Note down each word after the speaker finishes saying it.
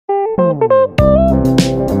The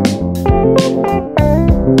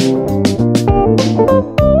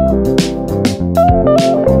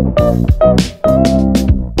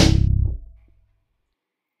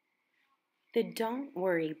Don't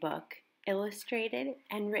Worry book, illustrated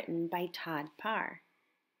and written by Todd Parr.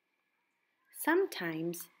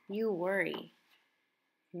 Sometimes you worry.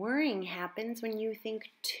 Worrying happens when you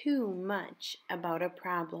think too much about a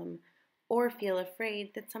problem or feel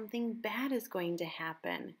afraid that something bad is going to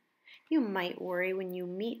happen. You might worry when you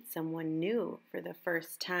meet someone new for the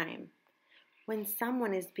first time, when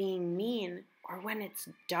someone is being mean, or when it's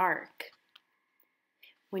dark,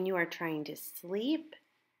 when you are trying to sleep,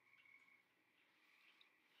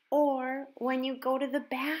 or when you go to the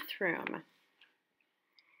bathroom,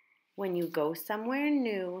 when you go somewhere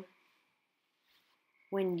new,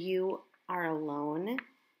 when you are alone,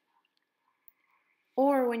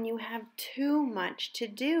 or when you have too much to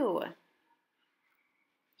do.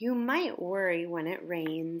 You might worry when it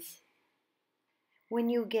rains, when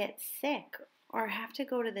you get sick or have to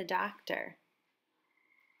go to the doctor,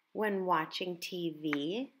 when watching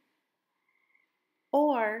TV,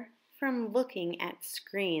 or from looking at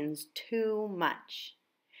screens too much.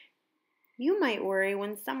 You might worry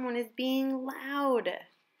when someone is being loud,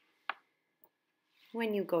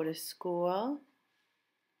 when you go to school,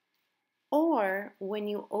 or when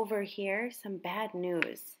you overhear some bad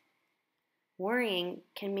news. Worrying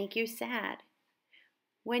can make you sad.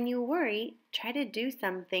 When you worry, try to do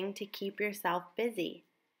something to keep yourself busy,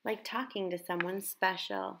 like talking to someone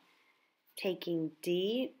special, taking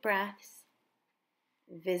deep breaths,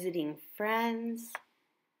 visiting friends,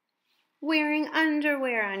 wearing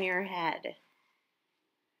underwear on your head,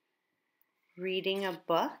 reading a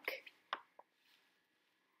book,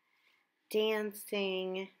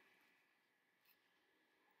 dancing,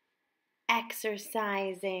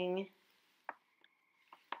 exercising,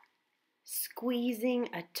 squeezing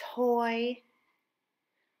a toy,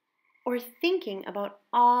 or thinking about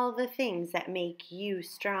all the things that make you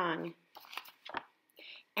strong.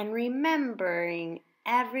 And remembering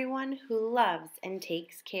everyone who loves and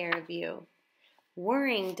takes care of you.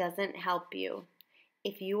 Worrying doesn't help you.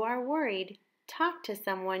 If you are worried, talk to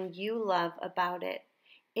someone you love about it.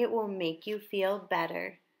 It will make you feel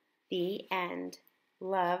better. The end.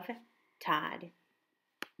 Love, Todd.